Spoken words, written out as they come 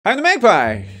I'm the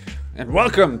Magpie, and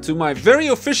welcome to my very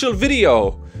official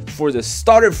video for the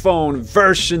Stutterphone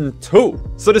version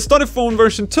 2. So the Stutterphone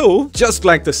version 2, just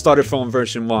like the Stutterphone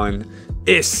version 1,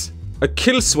 is a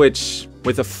kill switch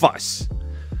with a fuzz.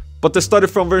 But the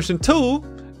Stutterphone version 2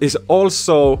 is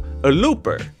also a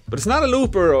looper. But it's not a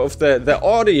looper of the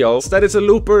audio, instead it's a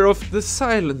looper of the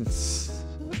silence.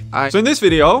 So in this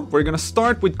video, we're gonna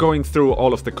start with going through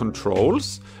all of the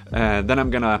controls. Then I'm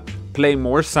gonna play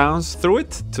more sounds through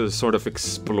it to sort of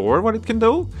explore what it can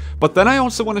do. But then I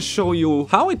also want to show you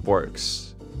how it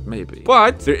works, maybe.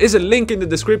 But there is a link in the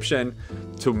description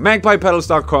to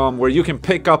magpiepedals.com where you can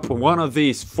pick up one of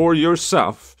these for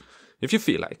yourself if you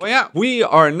feel like. Well, yeah, we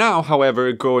are now,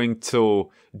 however, going to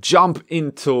jump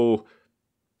into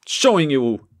showing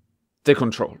you the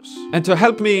controls. And to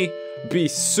help me be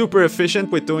super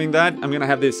efficient with doing that, I'm gonna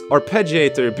have this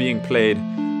arpeggiator being played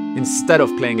instead of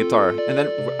playing guitar, and then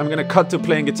I'm gonna cut to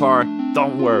playing guitar,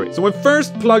 don't worry. So when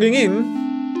first plugging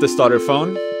in the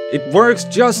Stutterphone, it works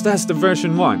just as the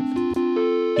version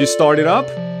 1. You start it up,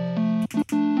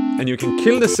 and you can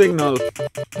kill the signal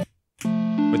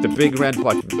with the big red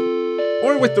button,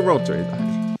 or with the rotary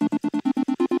dial.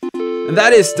 And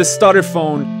that is the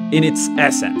Stutterphone in its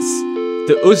essence.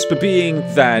 The USP being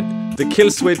that the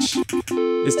kill switch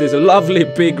is this lovely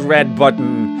big red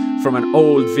button from an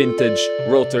old vintage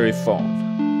rotary phone.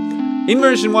 In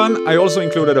version 1, I also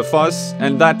included a fuzz,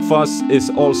 and that fuzz is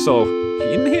also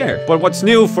in here. But what's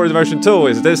new for the version 2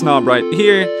 is this knob right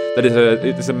here, that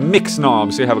is a mix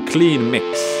knob, so you have a clean mix.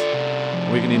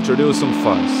 We can introduce some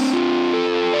fuzz.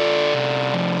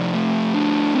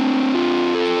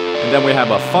 And then we have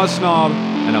a fuzz knob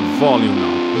and a volume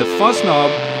knob. And the fuzz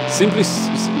knob simply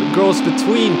goes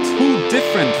between two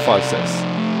different fuzzes.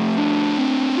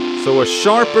 So a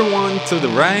sharper one to the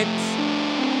right,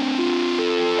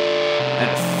 and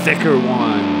a thicker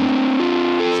one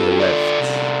to the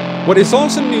left. What is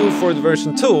also new for the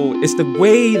version 2 is the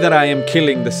way that I am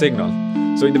killing the signal.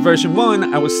 So in the version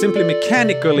 1, I was simply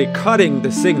mechanically cutting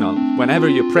the signal. Whenever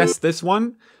you press this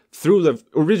one, through the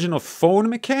original phone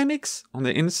mechanics on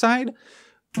the inside,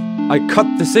 I cut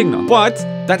the signal. But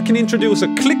that can introduce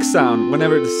a click sound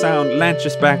whenever the sound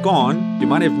latches back on. You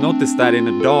might have noticed that in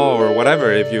a DAW or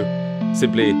whatever if you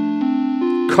simply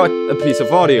cut a piece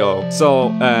of audio. So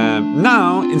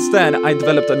now instead I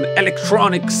developed an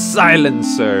electronic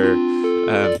silencer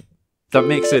that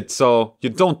makes it so you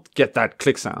don't get that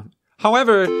click sound.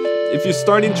 However, if you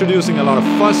start introducing a lot of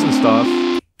fuzz and stuff,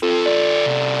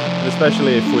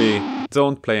 especially if we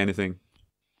don't play anything,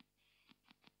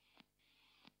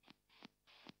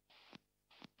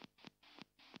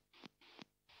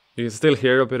 you can still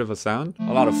hear a bit of a sound.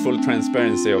 A lot of full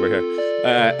transparency over here.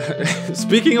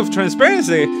 Speaking of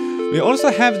transparency, we also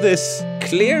have this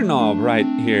clear knob right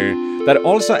here that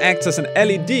also acts as an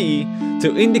LED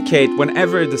to indicate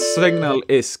whenever the signal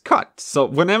is cut. So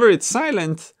whenever it's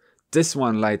silent, this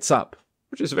one lights up,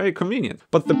 which is very convenient.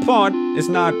 But the pod is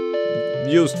not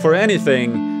used for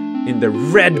anything in the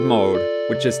red mode,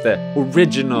 which is the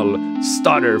original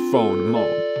Stutterphone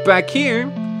mode. Back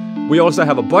here, we also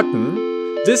have a button.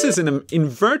 This is an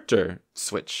inverter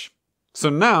switch. So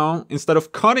now, instead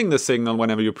of cutting the signal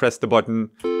whenever you press the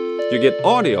button, you get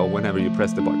audio whenever you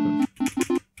press the button.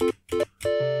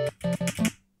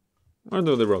 Or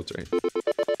do the rotary.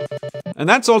 And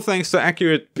that's all thanks to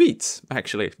Accurate Beats,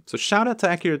 actually. So shout out to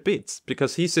Accurate Beats,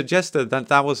 because he suggested that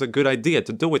that was a good idea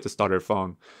to do with the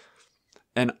Stutterphone.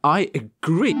 And I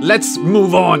agree. Let's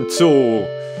move on to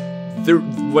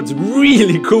what's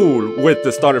really cool with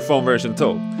the Stutterphone version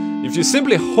 2. If you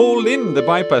simply hold in the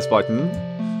bypass button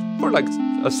for like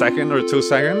a second or 2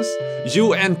 seconds,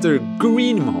 you enter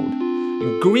green mode.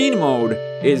 And green mode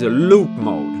is a loop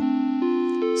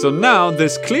mode. So now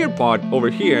this clear part over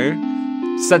here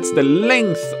sets the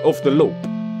length of the loop.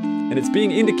 And it's being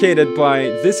indicated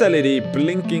by this LED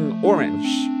blinking orange.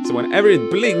 So whenever it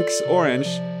blinks orange,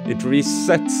 it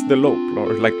resets the loop,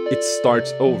 or like it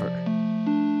starts over.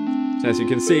 So as you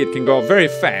can see, it can go very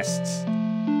fast.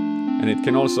 And it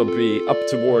can also be up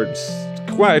towards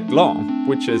quite long,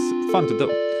 which is fun to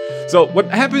do. So what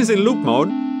happens in loop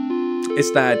mode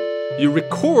is that you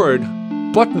record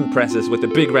button presses with the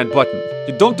big red button.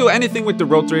 You don't do anything with the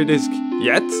rotary disc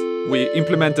yet. We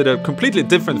implemented a completely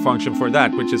different function for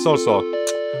that, which is also...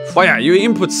 Oh yeah, you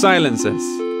input silences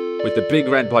with the big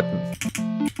red button.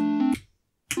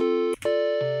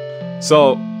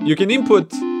 So you can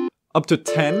input up to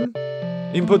 10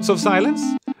 inputs of silence.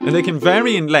 And they can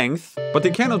vary in length, but they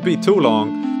cannot be too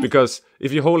long, because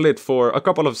if you hold it for a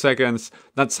couple of seconds,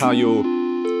 that's how you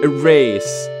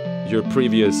erase your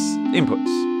previous inputs.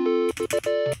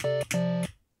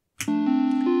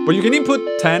 But you can input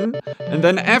 10, and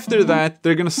then after that,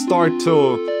 they're gonna start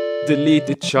to delete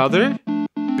each other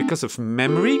because of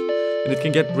memory, and it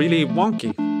can get really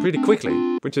wonky pretty quickly,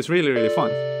 which is really, really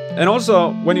fun. And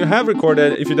also, when you have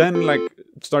recorded, if you then like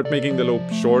start making the loop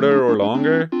shorter or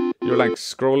longer, you're like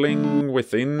scrolling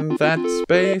within that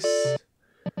space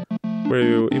where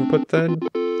you input that.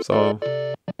 So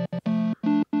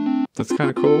that's kind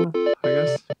of cool, I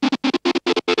guess.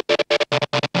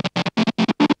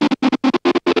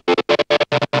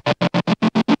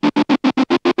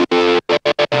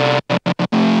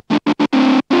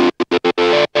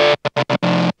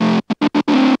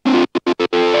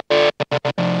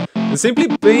 And simply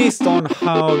based on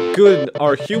how good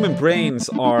our human brains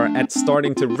are at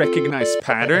starting to recognize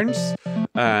patterns,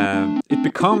 it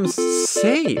becomes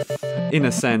safe in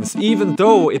a sense, even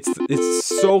though it's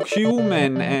so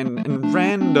human and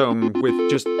random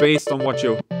with just based on what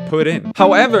you put in.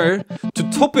 However, to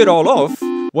top it all off,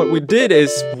 what we did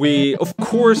is we of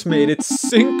course made it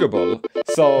syncable.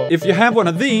 So if you have one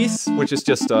of these, which is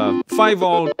just a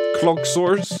 5-volt clock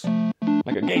source,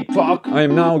 like a gate clock, I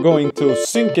am now going to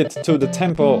sync it to the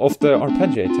tempo of the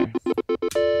arpeggiator.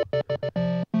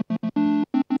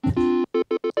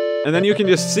 And then you can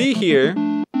just see here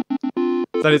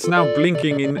that it's now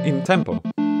blinking in tempo.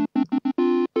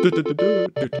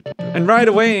 And right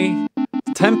away,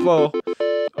 the tempo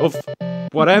of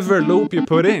whatever loop you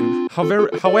put in,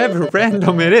 however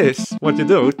random it is, what you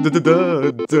do,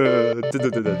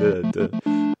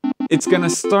 it's gonna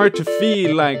start to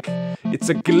feel like it's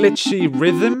a glitchy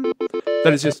rhythm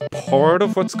that is just part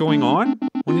of what's going on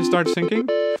when you start syncing.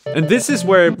 And this is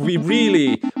where we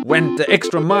really went the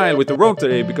extra mile with the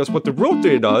Rotary, because what the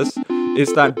Rotary does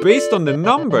is that based on the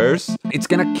numbers, it's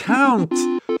gonna count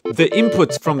the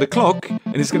inputs from the clock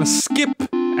and it's gonna skip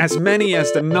as many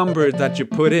as the number that you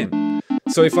put in.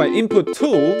 So if I input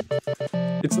 2,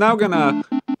 it's now gonna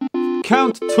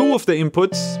count 2 of the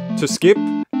inputs to skip,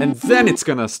 and then it's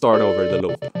gonna start over the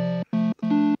loop.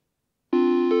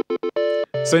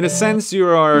 So in a sense, you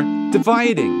are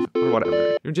dividing, or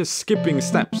whatever. You're just skipping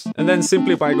steps. And then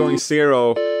simply by going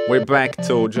 0, we're back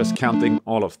to just counting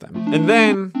all of them. And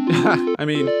then, I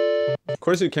mean, of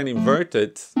course you can invert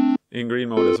it in green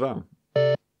mode as well.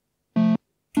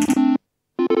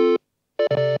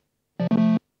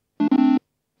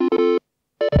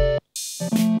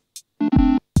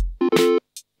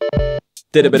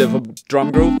 Did a bit of a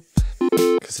drum groove,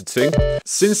 because it's synced.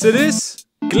 Since it is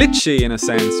glitchy in a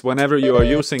sense, whenever you are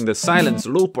using the silence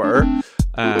looper,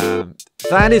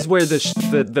 that is where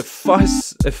the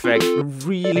fuzz effect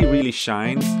really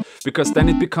shines, because then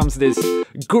it becomes this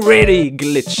gritty,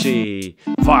 glitchy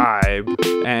vibe,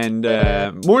 and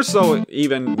more so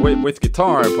even with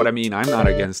guitar. But I mean, I'm not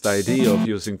against the idea of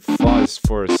using fuzz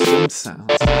for synth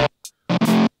sounds.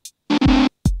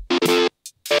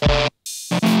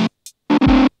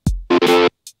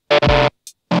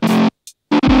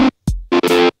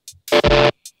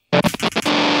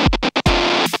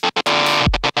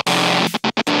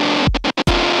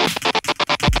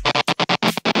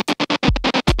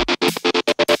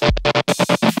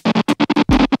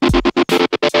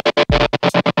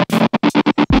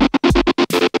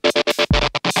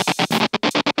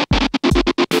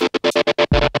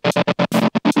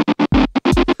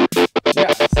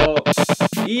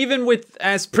 Even with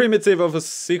as primitive of a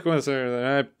sequencer that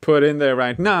I put in there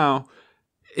right now,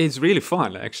 it's really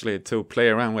fun actually to play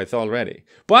around with already.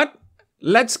 But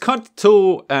let's cut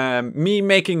to me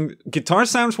making guitar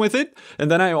sounds with it, and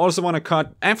then I also want to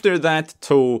cut after that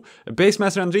to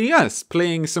Bassmaster Andreas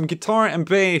playing some guitar and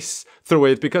bass through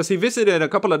it, because he visited a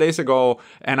couple of days ago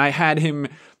and I had him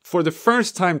for the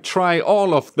first time try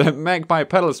all of the Magpie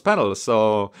Pedals pedals.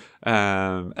 So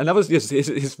and that was just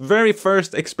his very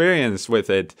first experience with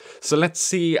it. So let's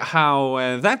see how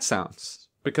that sounds,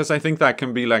 because I think that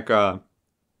can be like a,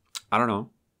 I don't know,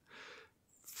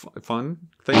 fun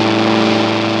thing.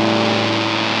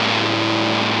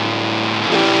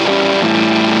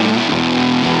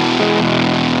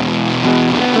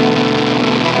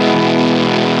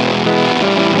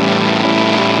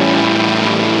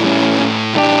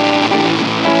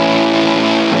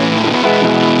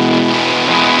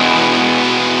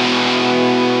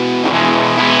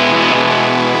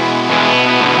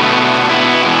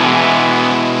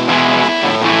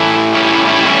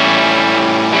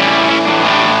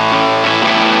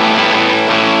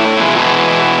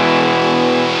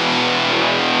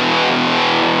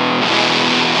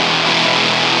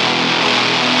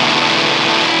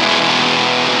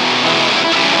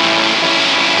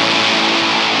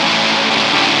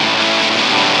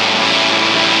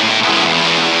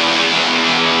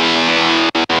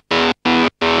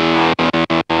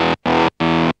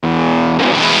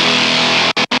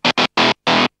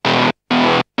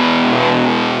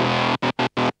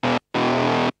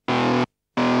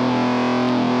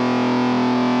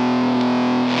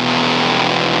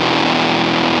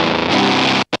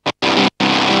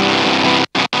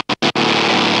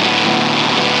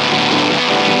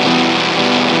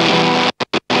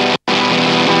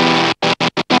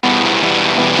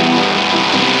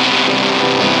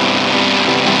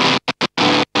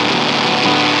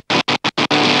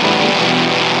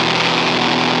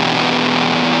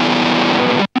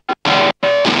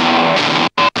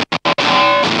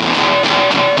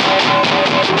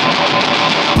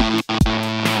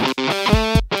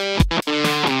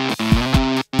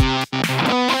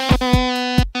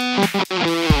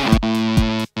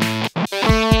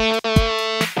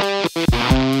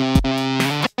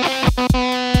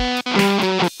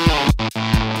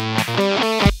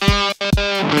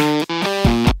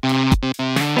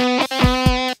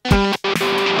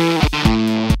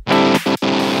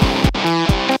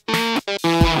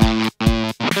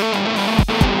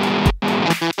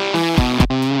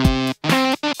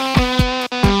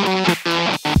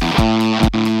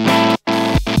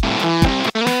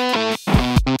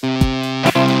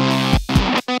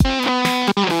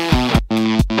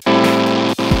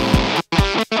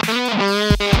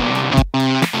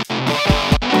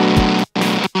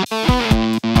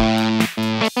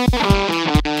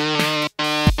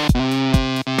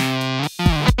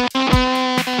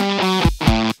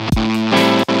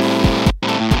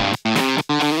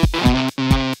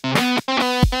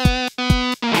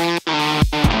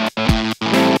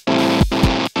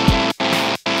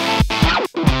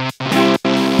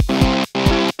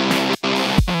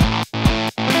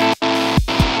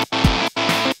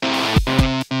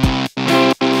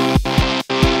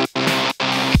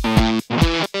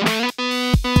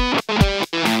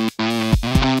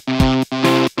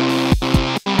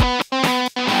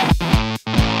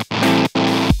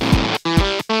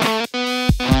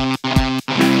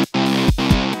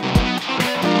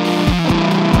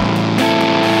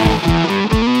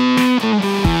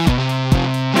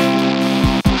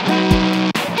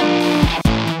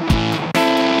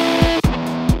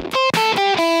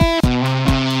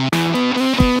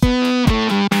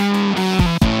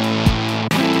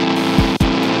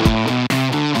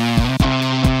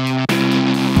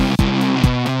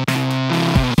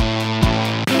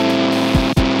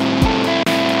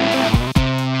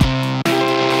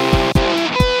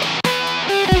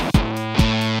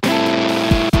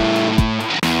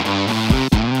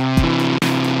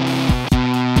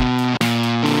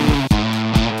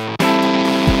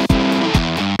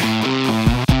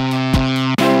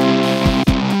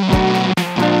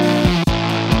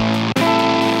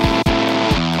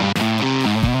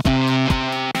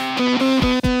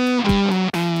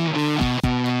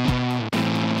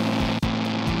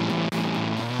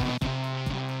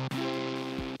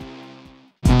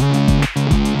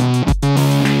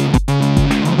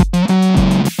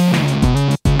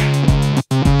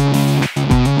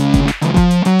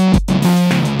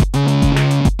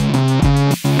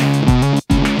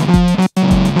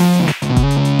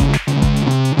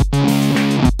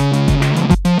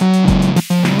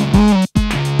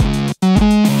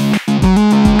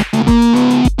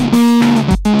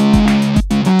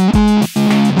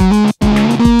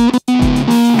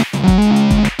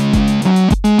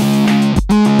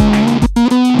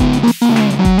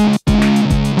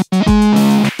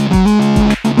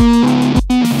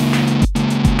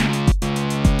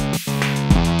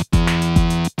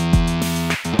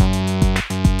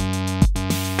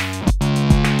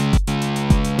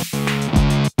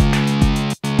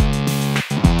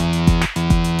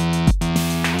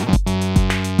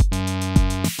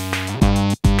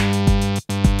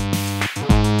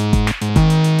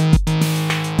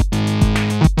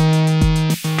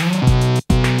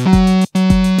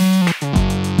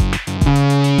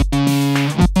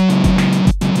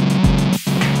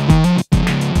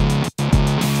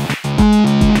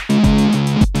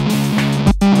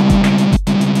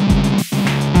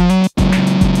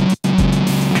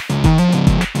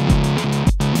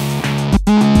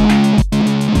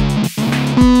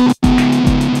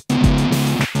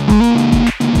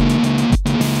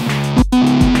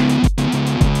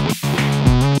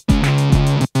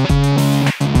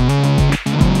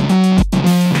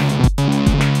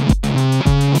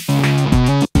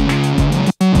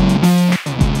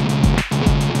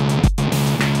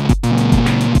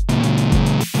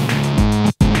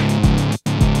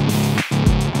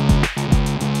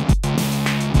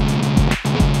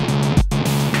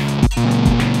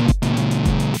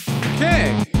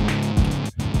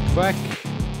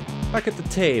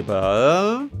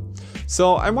 table.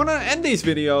 So I want to end these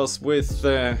videos with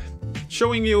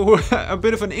showing you a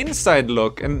bit of an inside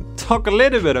look and talk a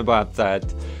little bit about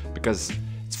that, because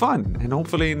it's fun and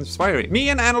hopefully inspiring. Me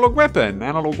and Analog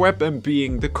Weapon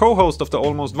being the co-host of the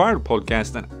Almost Viral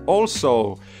podcast, and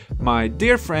also my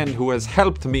dear friend who has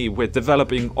helped me with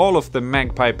developing all of the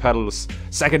Magpie Pedals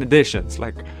second editions.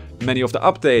 Like, many of the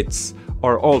updates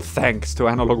are all thanks to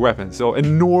Analog Weapon, so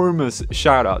enormous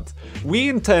shout out. We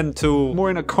intend to,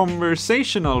 more in a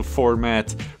conversational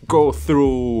format, go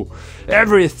through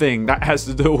everything that has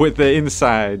to do with the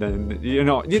inside, and you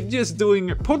know, just doing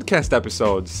podcast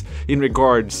episodes in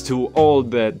regards to all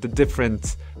the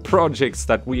different projects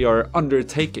that we are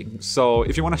undertaking. So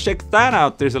if you want to check that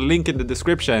out, there's a link in the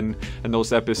description, and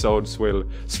those episodes will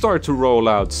start to roll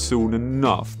out soon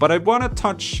enough. But I want to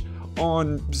touch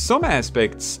on some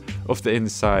aspects of the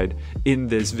inside in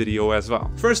this video as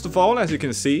well. First of all, as you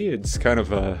can see, it's kind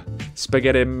of a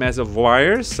spaghetti mess of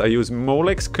wires. I use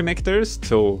Molex connectors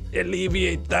to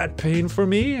alleviate that pain for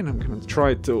me, and I'm gonna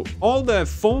try to... All the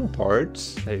foam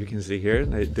parts that you can see here,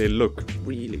 they look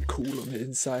really cool on the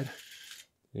inside.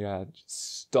 Yeah,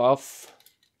 stuff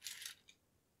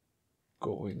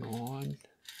going on.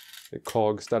 The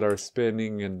cogs that are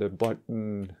spinning and the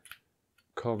button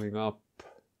coming up.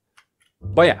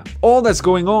 But yeah, all that's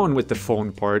going on with the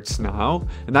phone parts now,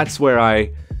 and that's where I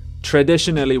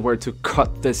traditionally were to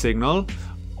cut the signal.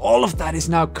 All of that is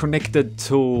now connected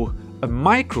to a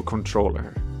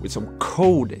microcontroller with some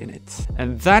code in it.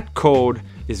 And that code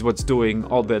is what's doing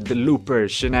all the looper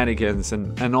shenanigans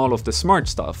and all of the smart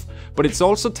stuff. But it's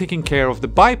also taking care of the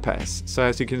bypass. So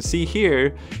as you can see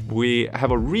here, we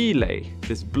have a relay.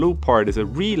 This blue part is a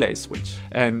relay switch.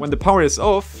 And when the power is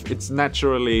off, it's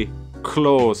naturally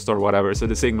closed or whatever, so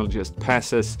the signal just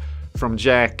passes from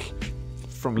jack,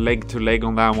 from leg to leg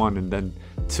on that one, and then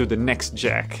to the next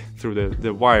jack through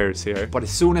the wires here. But as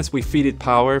soon as we feed it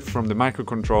power from the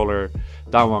microcontroller,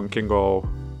 that one can go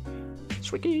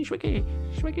shwicky, shwicky,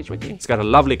 shwicky, shwicky. It's got a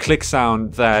lovely click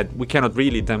sound that we cannot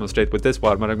really demonstrate with this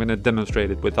one, but I'm going to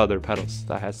demonstrate it with other pedals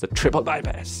that has the triple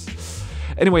bypass.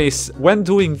 Anyways, when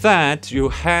doing that, you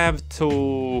have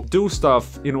to do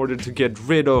stuff in order to get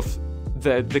rid of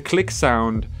the click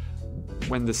sound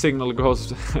when the signal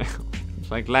goes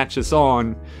like latches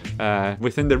on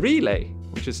within the relay,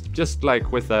 which is just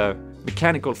like with a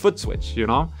mechanical foot switch, you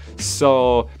know.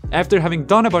 So after having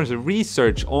done a bunch of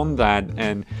research on that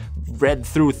and read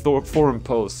through forum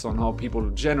posts on how people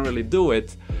generally do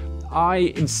it,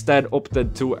 I instead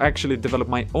opted to actually develop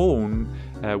my own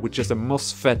with just a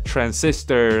MOSFET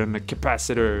transistor and a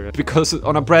capacitor, because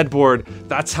on a breadboard,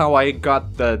 that's how I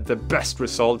got the best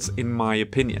results in my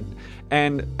opinion.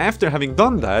 And after having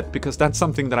done that, because that's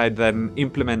something that I then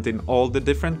implement in all the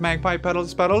different Magpie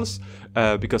Pedals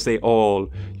because they all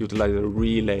utilize a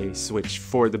relay switch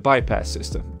for the bypass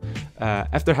system.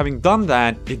 After having done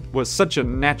that, it was such a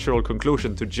natural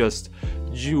conclusion to just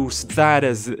use that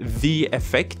as the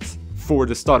effect for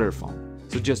the Stutterphone.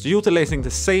 So just utilizing the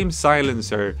same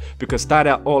silencer, because that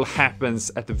all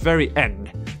happens at the very end.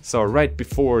 So right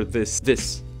before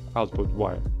this output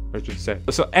wire, I should say.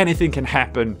 So anything can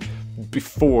happen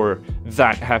before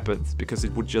that happens, because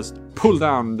it would just pull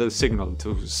down the signal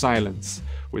to silence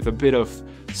with a bit of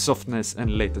softness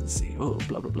and latency. Oh,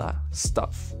 blah, blah, blah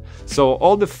stuff. So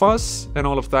all the fuzz and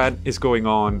all of that is going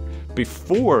on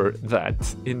before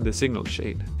that in the signal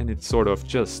chain. And it's sort of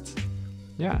just,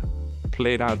 yeah,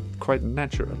 played out quite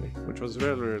naturally, which was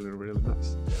really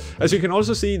nice. As you can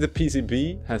also see, the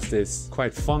PCB has this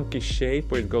quite funky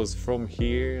shape where it goes from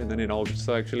here and then it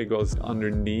also actually goes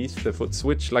underneath the foot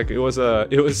switch. Like it was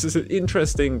just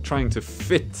interesting trying to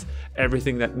fit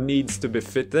everything that needs to be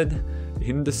fitted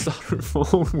in the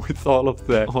Stutterphone with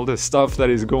all the stuff that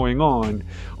is going on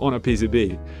a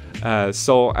PCB.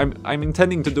 So I'm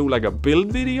intending to do like a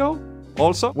build video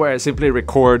also, where I simply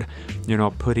record, you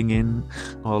know, putting in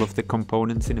all of the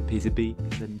components in a PCB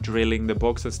and then drilling the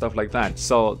box and stuff like that.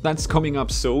 So that's coming up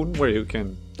soon, where you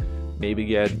can maybe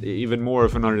get even more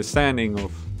of an understanding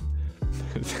of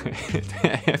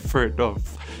the effort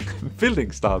of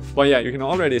building stuff. But yeah, you can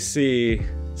already see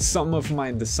some of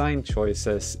my design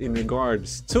choices in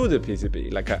regards to the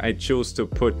PCB. Like I choose to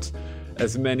put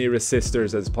as many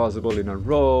resistors as possible in a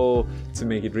row to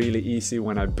make it really easy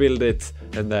when I build it,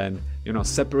 and then, you know,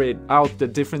 separate out the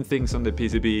different things on the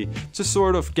PCB to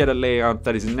sort of get a layout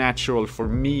that is natural for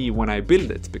me when I build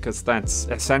it, because that's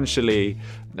essentially,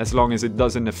 as long as it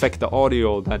doesn't affect the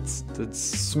audio, that's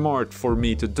smart for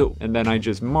me to do. And then I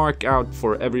just mark out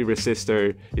for every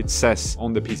resistor, it says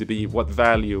on the PCB what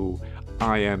value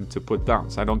I am to put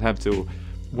down. So I don't have to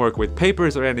work with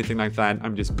papers or anything like that.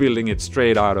 I'm just building it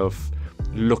straight out of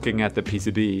looking at the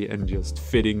PCB and just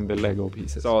fitting the Lego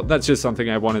pieces. So that's just something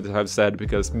I wanted to have said,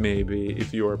 because maybe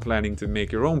if you are planning to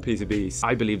make your own PCBs,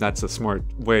 I believe that's a smart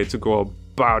way to go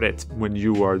about it when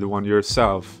you are the one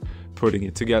yourself putting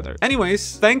it together.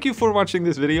 Anyways, thank you for watching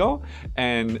this video,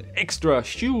 and extra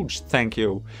huge thank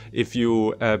you if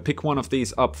you pick one of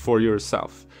these up for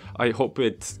yourself. I hope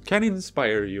it can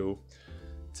inspire you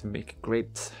to make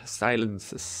great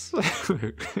silences,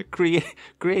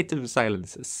 creative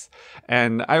silences.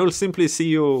 And I will simply see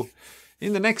you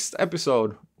in the next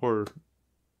episode, or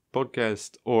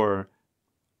podcast, or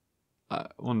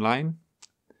online,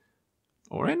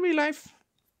 or in real life.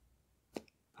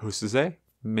 Who's to say?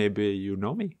 Maybe you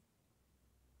know me.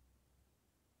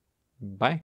 Bye.